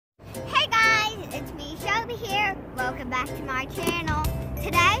welcome back to my channel.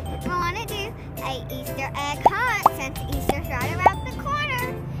 Today we want to do a Easter egg hunt since Easter's right around the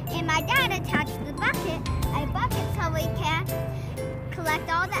corner. And my dad attached a bucket so we can collect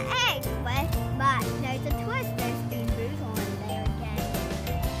all the eggs. But there's a twist. There's Bean Boozle in there again.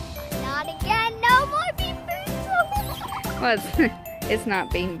 Not again. No more Bean Boozle. Well, it's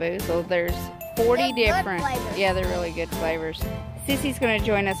not Bean Boozle. There's 40 different. Yeah, they're really good flavors. Sissy's going to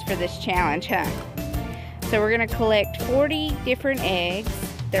join us for this challenge, huh? So we're going to collect 40 different eggs.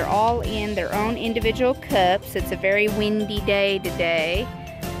 They're all in their own individual cups. It's a very windy day today.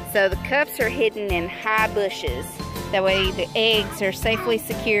 So the cups are hidden in high bushes. That way the eggs are safely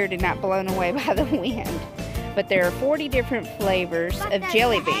secured and not blown away by the wind. But there are 40 different flavors of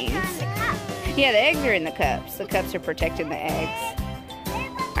jelly beans. Yeah, the eggs are in the cups. The cups are protecting the eggs.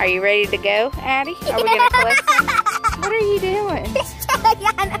 Are you ready to go, Addy? Are we going to collect them? What are you doing?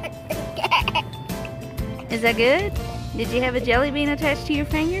 Is that good? Did you have a jelly bean attached to your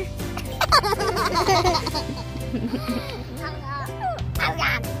finger?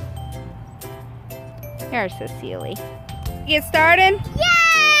 You're so silly. Get started?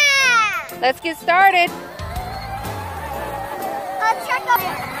 Yeah! Let's get started. Let's check out.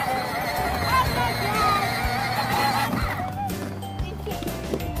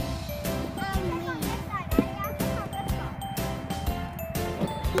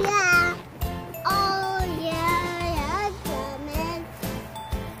 Yeah. Oh yeah, coming.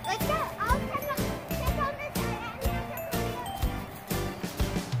 Let's go. I'll check on this side.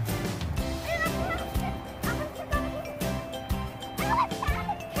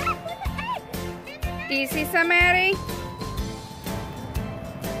 Do you see some, Addy?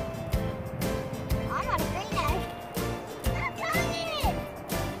 I got a green egg. I'm finding it.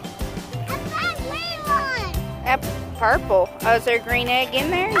 I found green one. Purple. Oh, is there a green egg in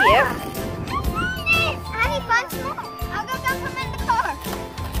there? Yep. I need a bunch more. I'll go dump them in the car.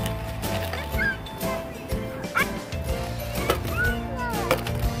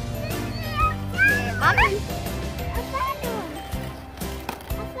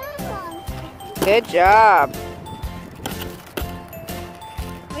 Good job.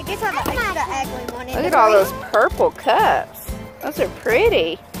 We just have an extra egg we wanted. Look at all those purple cups. Those are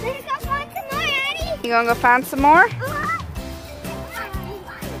pretty. Let's go find some more, Addy. You gonna go find some more?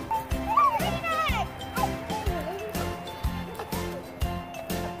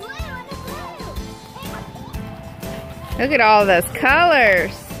 Look at all those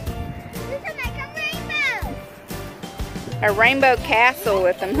colors. We can make a rainbow. A rainbow castle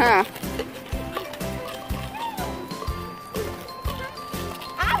with them, huh?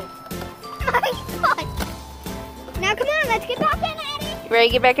 Now come on, let's get back in, Addy. You ready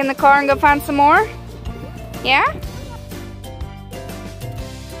to get back in the car and go find some more? Yeah?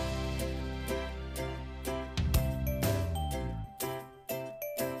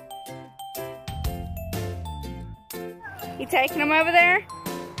 You taking them over there?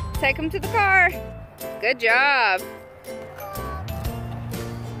 Take them to the car. Good job.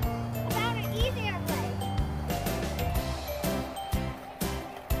 I found an easier way.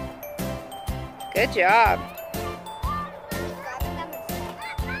 Good job.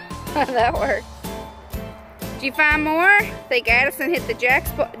 That worked. Did you find more? I think Addison hit the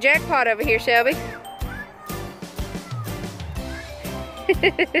jackpot over here, Shelby.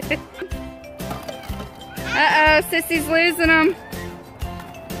 Uh-oh, Sissy's losing them.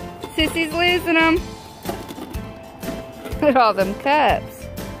 Sissy's losing them. Look at all them cups.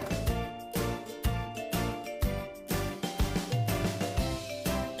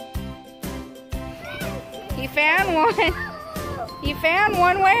 You found one. You found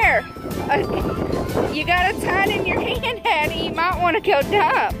one where? You got a ton in your hand, Addy. You might want to go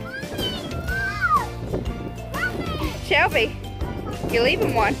dump. Shelby, you're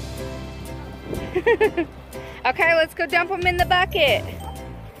leaving one. Okay, let's go dump them in the bucket.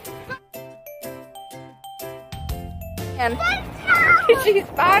 And she's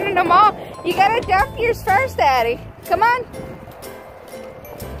finding them all. You gotta dump yours first, Addy. Come on.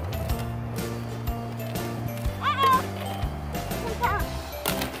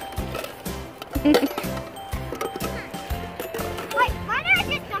 Wait, why did I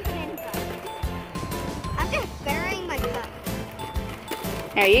just dump it in the cup? I'm just burying my cup.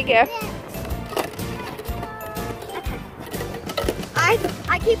 There you go.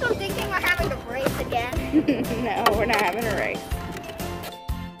 I keep on thinking we're having a race again. No, we're not having a race.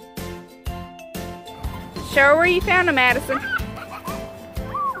 Show her where you found them, Addison.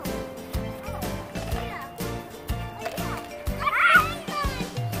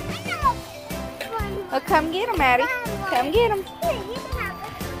 Well, come get them, Addy. Come get them.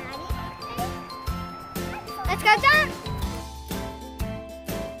 Let's go, John.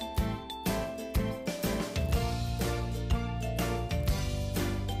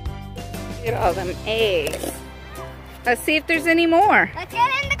 Look at all them eggs. Let's see if there's any more. Let's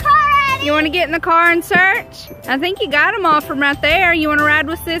get in the car, Addy. You want to get in the car and search? I think you got them all from right there. You want to ride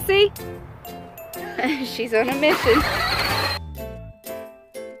with Sissy? She's on a mission.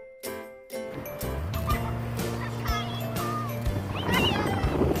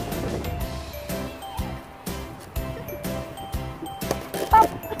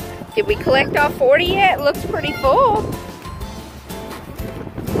 Did we collect all 40 yet? Looks pretty full.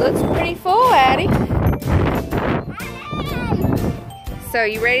 Looks pretty full, Addy. So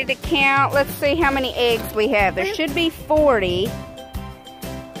you ready to count? Let's see how many eggs we have. There should be 40.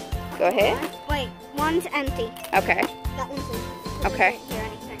 Go ahead. Wait, one's empty. Okay. That one's empty. Okay.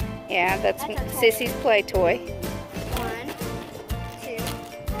 Yeah, that's Sissy's play toy. 1, 2,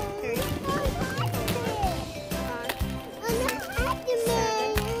 3, 4,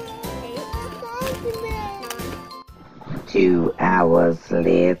 2 hours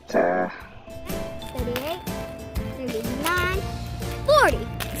later. 38, 39, 40.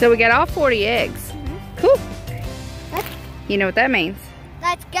 So we got all 40 eggs. Cool. You know what that means?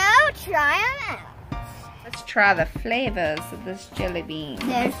 Let's go try them out. Let's try the flavors of this jelly bean.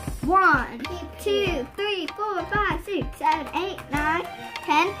 There's 1, 2, 3, 4, 5, 6, 7, 8, 9,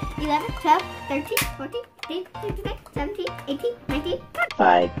 10, 11, 12, 13, 14, 15, 16, 17, 18, 19, 20.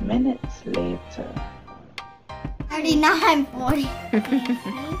 5 minutes later. 39, 40.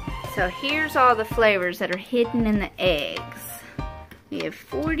 So here's all the flavors that are hidden in the eggs. We have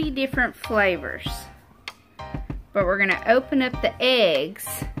 40 different flavors. But we're gonna open up the eggs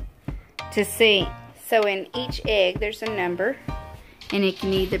to see. So in each egg there's a number, and it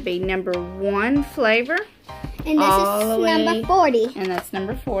can either be number 1 flavor, And this is number 40. and that's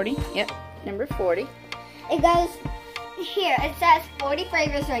number 40. Yep, number 40. It goes here. It says 40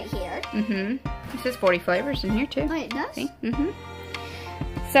 flavors right here. It says 40 flavors in here too. Oh, it does? See?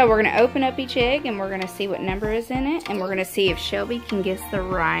 So we're gonna open up each egg and we're gonna see what number is in it, and we're gonna see if Shelby can guess the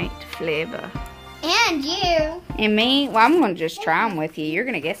right flavor. And you. And me, well, I'm gonna just try them with you. You're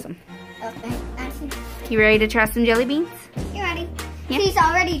gonna guess them. Okay. You ready to try some jelly beans? You ready? Yeah. She's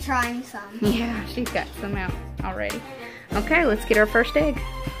already trying some. Yeah, she's got some out already. Okay, let's get our first egg.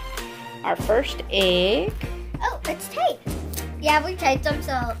 Our first egg. Oh, it's taped. Yeah, we taped them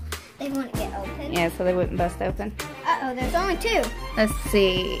so they wouldn't get open. Yeah, so they wouldn't bust open. Uh-oh, there's only 2. Let's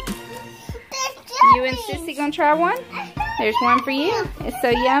see. You and Sissy gonna try one? There's one for you. It's so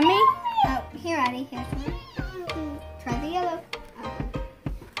yummy. Oh, here, Addy. Here's one. Try the yellow.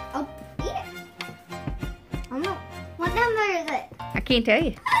 Oh, eat it. Oh no. What number is it? I can't tell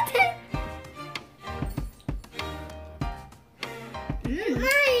you.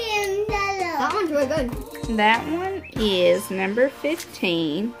 That one's really good. That one is number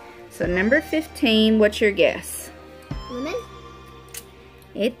 15. So number 15, what's your guess? Lemon?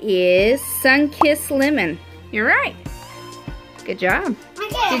 It is Sun-Kissed Lemon. You're right. Good job.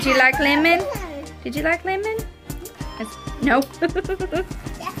 Did you like lemon? Did you like lemon? No. Yes,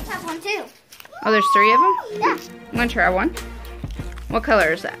 that one too. Oh, there's 3 of them? Yeah. I'm gonna try one. What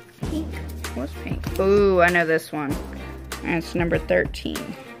color is that? Pink. What's pink? Ooh, I know this one. And it's number 13.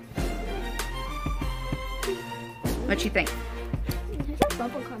 What you think? It's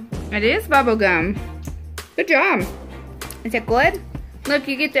bubble gum. It is bubble gum. Good job. Is it good? Look,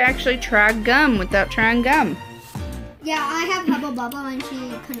 you get to actually try gum without trying gum. Yeah, I have Hubble Bubble and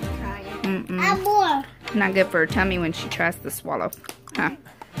she couldn't try it. Mm-mm. More. Not good for her tummy when she tries to swallow. Huh?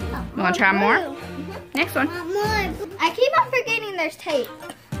 You want to try more? Next one. I keep on forgetting there's tape.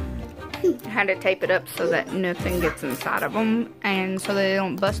 I had to tape it up so that nothing gets inside of them and so they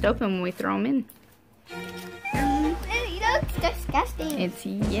don't bust open when we throw them in. It looks disgusting. It's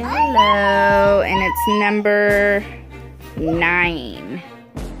yellow and it's number 9.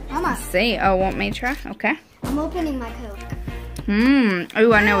 Mama, Let's see. Oh, want me to try? Okay. I'm opening my Coke. Ooh,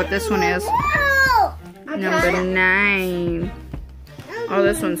 I know what this one is. Whoa! Number 9. Oh,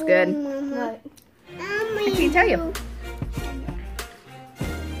 this one's good. What? I can't tell you.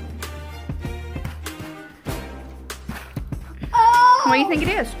 Oh! What do you think it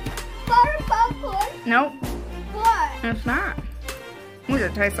is? Butter popcorn? Nope, What? it's not. What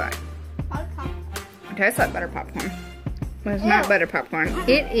does it taste like? Butter popcorn. It tastes like butter popcorn. But it's Ew. not butter popcorn.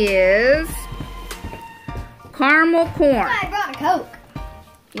 It is caramel corn. I brought a Coke.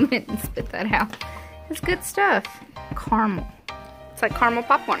 You didn't spit that out. It's good stuff. Caramel. It's like caramel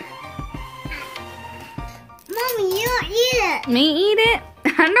popcorn. Mommy, you don't eat it. Me eat it?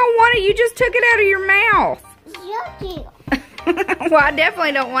 I don't want it. You just took it out of your mouth. Yucky. Well, I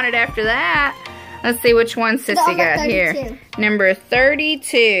definitely don't want it after that. Let's see which one Sissy got here. Number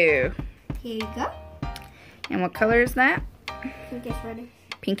 32. Here you go. And what color is that? Pinkish reddish.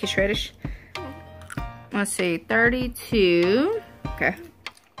 Pinkish reddish. Let's see, 32. Okay.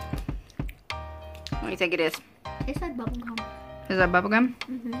 What do you think it is? It's like bubble gum. Is that bubble gum?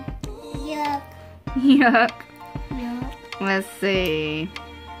 Yuck. Yuck. Yuck. Let's see.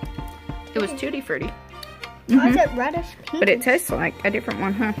 It was Tutti Frutti. Why is it reddish pink? But it tastes like a different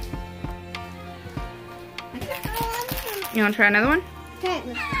one, huh? You want to try another one? Okay.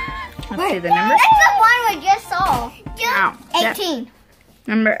 Let's see the numbers. That's the one we just saw. Ow. 18.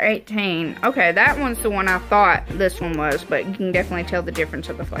 Number 18. Okay, that one's the one I thought this one was, but you can definitely tell the difference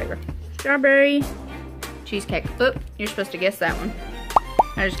of the flavor. Strawberry cheesecake. Oop, you're supposed to guess that one.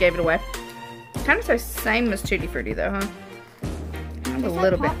 I just gave it away. Kind of the same as Tutti Frutti though, huh? A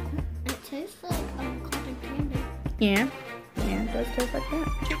little bit. It tastes like cotton candy. Yeah. Yeah, it does taste like that.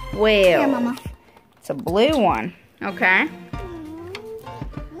 Well, Here, Mama. it's a blue one. Okay.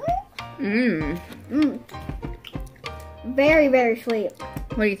 Mmm. Very, very sweet.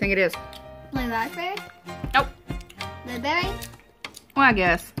 What do you think it is? Blue raspberry? Nope. Blueberry? Well, I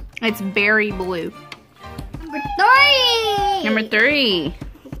guess. It's berry blue. Number 3! Number 3.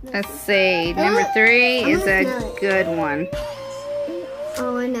 Let's see. Number 3 is a good one.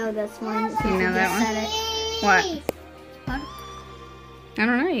 Oh, I know this one. You know that one? What? I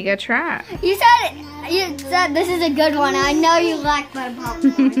don't know. You gotta try it. You said it. You said this is a good one. I know you like butter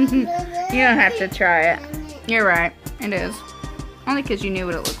popcorn. You don't have to try it. You're right. It is. Only because you knew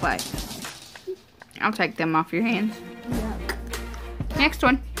what it looked like. I'll take them off your hands. Yuck. Next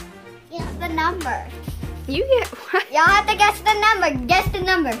one. Guess the number. You get what? Y'all have to guess the number. Guess the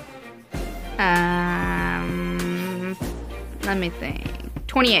number. Let me think.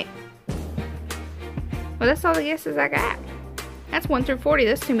 28. Well, that's all the guesses I got. That's 1 through 40.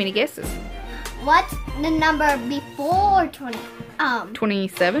 That's too many guesses. What's the number before 20?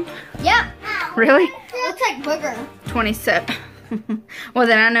 27? Yep. Really? Looks like booger. 27. Well,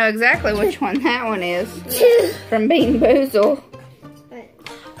 then I know exactly which one that one is. From Bean Boozle.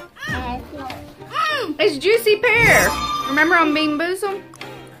 It's Juicy Pear. Remember on Bean Boozle?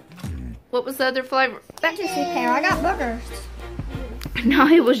 What was the other flavor? That Juicy Pear. I got boogers. No,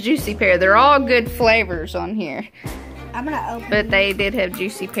 it was Juicy Pear. They're all good flavors on here. I'm gonna open. But they did have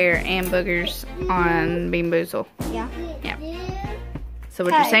Juicy Pear and boogers on Bean Boozle. Yeah. Yeah. So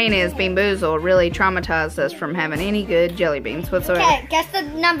what you're saying is Bean Boozle really traumatized us from having any good jelly beans whatsoever. Okay, guess the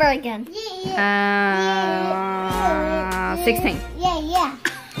number again. 16. Yeah.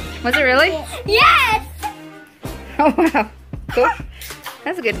 Was it really? Yes! Oh, wow. Cool.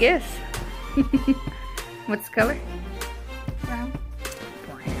 That's a good guess. What's the color? Brown.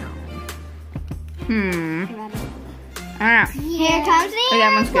 Alright. Here comes the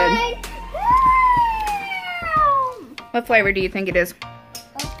That one's good. airplane. What flavor do you think it is?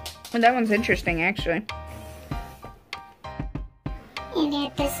 Well, that one's interesting, actually. And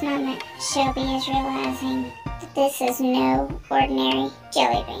at this moment, Shelby is realizing that this is no ordinary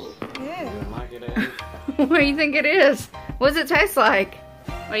jelly bean. What do you think it is? What does it taste like?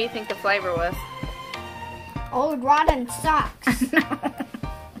 What do you think the flavor was? Old rotten socks.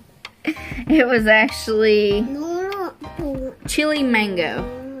 It was actually chili mango.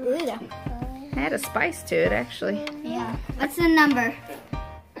 It had a spice to it, actually. Yeah. What's the number?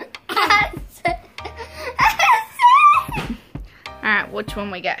 Alright, which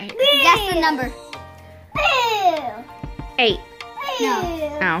one we got here? Guess the number. 8.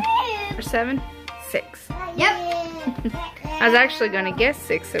 No. Oh. Or 7? 6. Yep. I was actually going to guess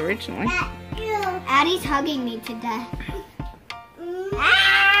 6 originally. Addie's hugging me to death.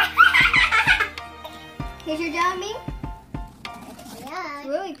 Here's your jelly bean. It's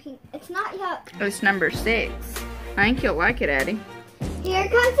really pink. It's not yet. It was number 6. I think you'll like it, Addie. Here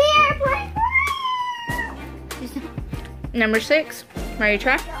comes the airplane. Number 6. Ready to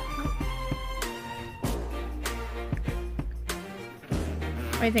try?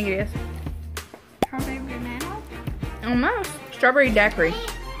 What do you think it is? Strawberry banana. Almost. Strawberry daiquiri.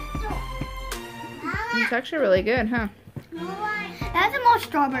 It's actually really good, huh? That's a more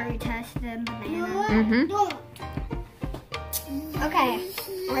strawberry taste than banana. Mm-hmm. Okay.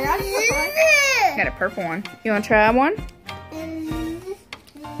 I got a Got a purple one. You want to try one?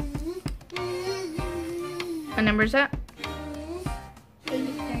 What number is that?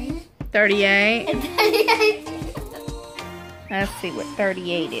 38. Let's see what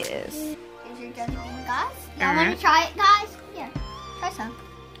 38 is. Is your jelly bean, guys? Y'all All want right. to try it, guys? Yeah. Try some.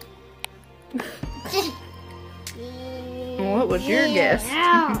 What was your guess?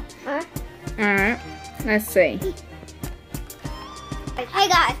 Alright, let's see. Hey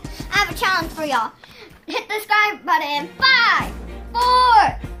guys, I have have a challenge for y'all. Hit the subscribe button in 5,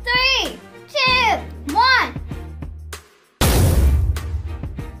 4, 3, 2, 1.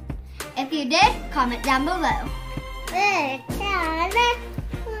 If you did, comment down below.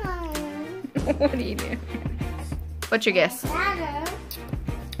 What do you do? What's your guess?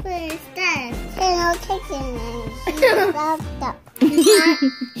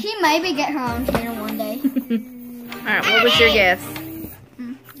 She maybe get her own channel one day. Alright, what was your guess?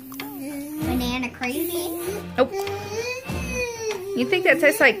 Banana crazy. Nope. You think that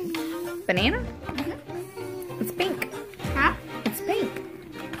tastes like banana? It's pink. Huh? It's pink.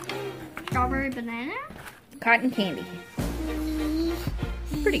 Strawberry banana? Cotton candy.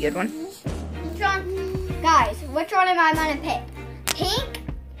 Pretty good one. Which one? Guys, which one am I going to pick? Pink,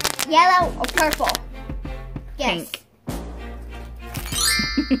 yellow, or purple? Yes. Pink.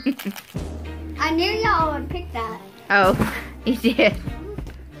 I knew y'all would pick that. Oh, you did.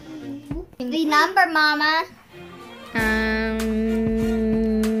 The number, Mama.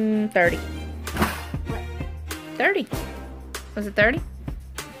 30. 30. Was it 30?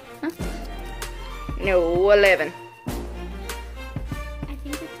 Huh? No, 11. I think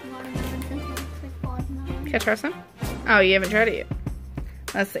it's watermelon since it looks like watermelon. Can I try some? Oh, you haven't tried it yet.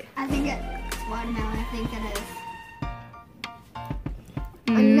 Let's see. I think it's watermelon. I think it is.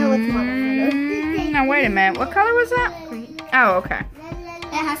 I know it's watermelon. Now, wait a minute. What color was that? Oh, okay.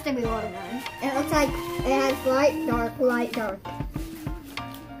 It has to be watermelon. It looks like it has light, dark, light, dark.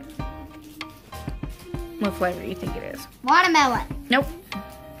 What flavor do you think it is? Watermelon. Nope.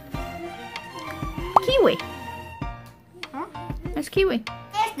 Kiwi. Huh? That's kiwi.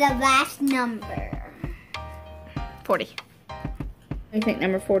 It's the last number. 40. What do you think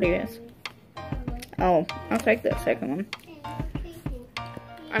number 40 is? Oh, I'll take that second one.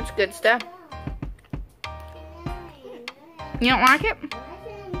 That's good stuff. You don't like it?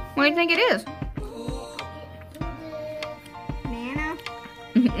 What do you think it is? Banana.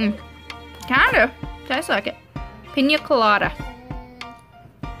 Kinda. Tastes like it. Pina colada.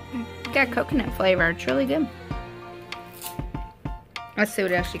 Got coconut flavor. It's really good. Let's see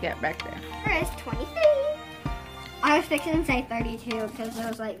what else you got back there. There is 23. I was fixing to say 32 because it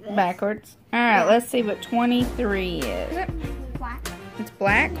was like this. Backwards. Alright, let's see what 23 is. Black. It's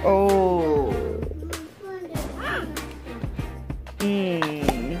black? Oh.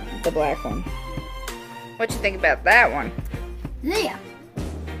 The black one. What you think about that one? Yeah.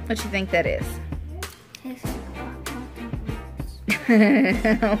 What you think that is? Tastes like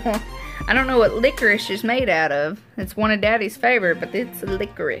I don't know what licorice is made out of. It's one of Daddy's favorite, but it's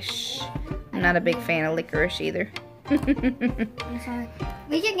licorice. I'm not a big fan of licorice either. I'm sorry.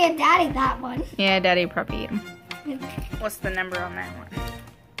 We should give Daddy that one. Yeah, Daddy would probably eat them. What's the number on that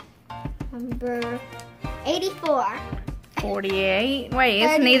one? Number 84. 48. Wait,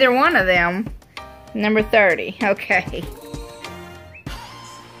 it's 30. neither one of them. Number 30. Okay.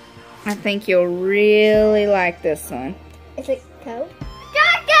 I think you'll really like this one. Is it Coke?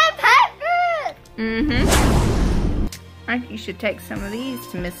 Chocolate pepper! Mm-hmm. I think you should take some of these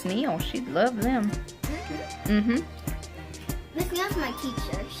to Miss Neal. She'd love them. Mm-hmm. Miss Neal's my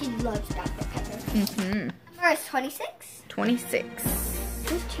teacher. She loves chocolate pepper. Mm-hmm. Number is 26. 26.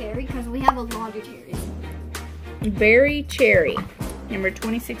 This is cherry because we have a lot of cherries. Berry cherry. Number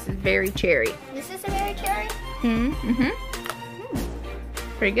 26 is berry cherry. This is a berry cherry? Mm-hmm.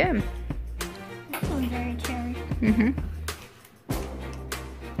 Pretty good. This one's berry cherry. Mm-hmm.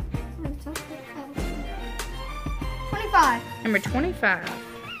 25. Number 25.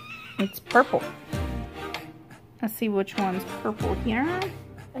 It's purple. Let's see which one's purple here.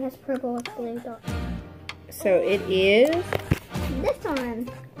 It has purple with blue dots. So it is... This one.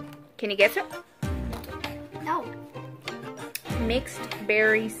 Can you guess it? No. Mixed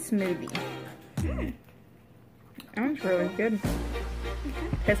berry smoothie. That one's really good.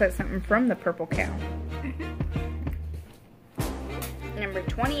 Tastes like something from the purple cow. Number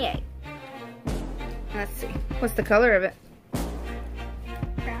 28. Let's see. What's the color of it?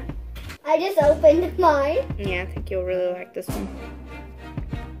 Brown. I just opened mine. Yeah, I think you'll really like this one.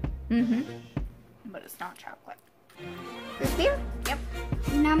 Mm-hmm. But it's not chocolate. This here? Yep.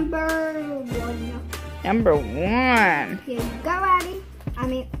 Number 1. Number 1. Here you go, Addy. I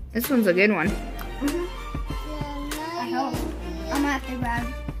mean, This one's a good one. I hope. I'm gonna have to grab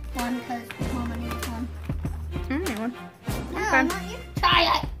one because Mama needs one. Alright, one. No, Okay. I want you to try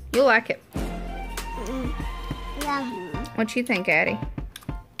it. You'll like it. Yeah. What you think, Addy?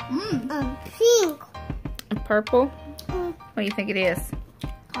 Pink. Purple? What do you think it is?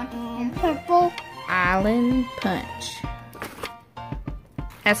 Purple. Island Punch.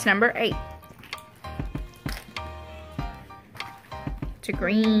 That's number 8. What's to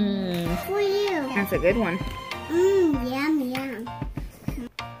green. For you. That's a good one. Yum, yum.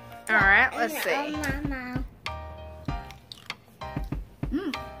 All right, let's see.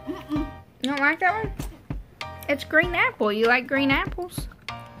 You don't like that one? It's green apple. You like green apples?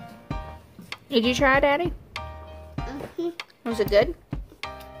 Did you try it, Daddy? Was it good?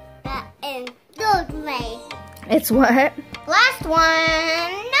 That is good way. It's what? Last one.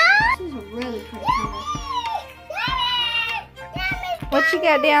 No. This is a really pretty color. What you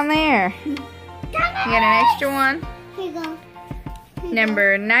got down there? You got an extra one? Here you go.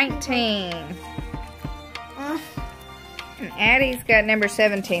 Number 19. And Addie's got number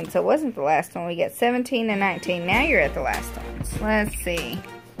 17, so it wasn't the last one. We got 17 and 19. Now you're at the last ones. Let's see.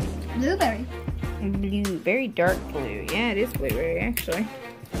 Blueberry. Blue, very dark blue. Yeah, it is blueberry, actually.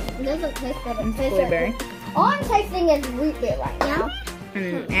 It doesn't taste good. It's blueberry. All I'm tasting is root beer right now. And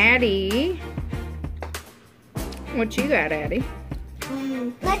then Addie. What you got, Addie?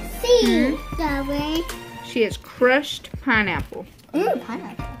 Let's see. Strawberry. She has crushed pineapple.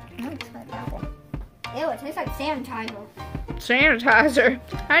 Pineapple. That looks like apple. Ew, it tastes like sanitizer. Sanitizer?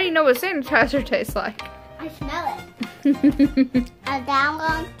 How do you know what sanitizer tastes like? I smell it.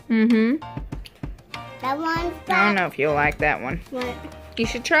 That one. That one's I don't know if you'll like that one. What? You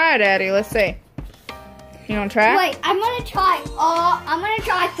should try it, Addie. Let's see. You want to try it? Wait, I'm gonna try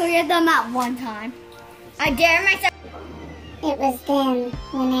 3 of them at one time. I dare myself. It was then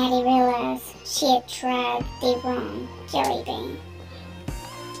when Addy realized she had tried the wrong jelly bean.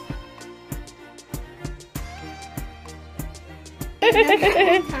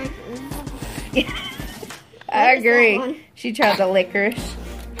 I agree. She tried the licorice.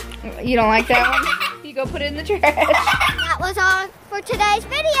 You don't like that one? You go put it in the trash. That was all for today's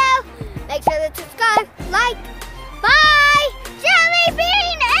video. Make sure to subscribe, like. Bye, Jelly Bean!